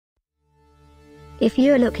If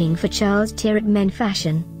you're looking for Charles Tyrwhitt men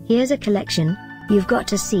fashion, here's a collection you've got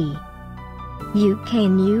to see. UK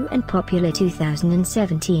New and Popular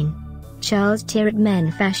 2017. Charles Tyrwhitt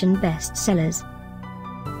men fashion bestsellers.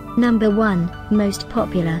 Number 1, Most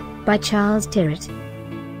Popular, by Charles Tyrwhitt.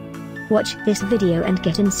 Watch this video and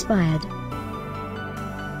get inspired.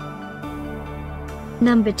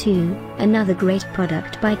 Number 2, another great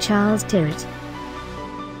product by Charles Tyrwhitt.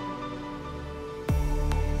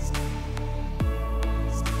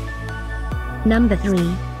 Number 3.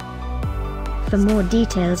 For more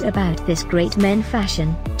details about this great men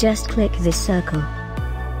fashion, just click this circle.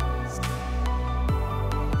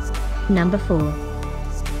 Number 4.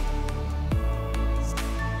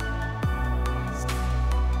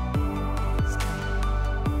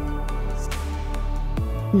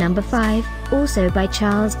 Number 5, also by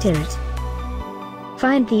Charles Tyrwhitt.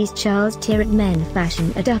 Find these Charles Tyrwhitt men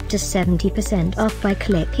fashion at up to 70% off by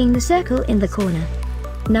clicking the circle in the corner.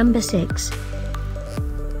 Number 6.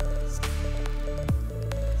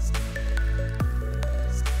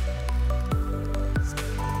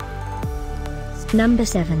 Number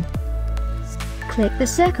 7. Click the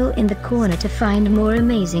circle in the corner to find more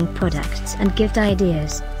amazing products and gift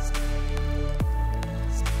ideas.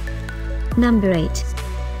 Number 8.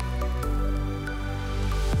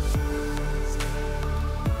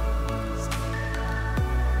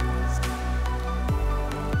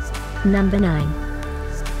 Number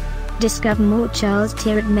 9. Discover more Charles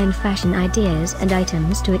Tyrwhitt men fashion ideas and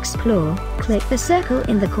items to explore. Click the circle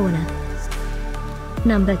in the corner.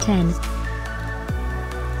 Number 10.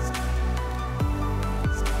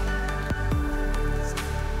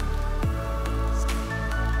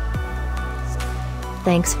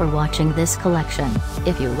 Thanks for watching this collection.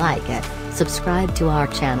 If you like it, subscribe to our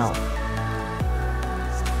channel.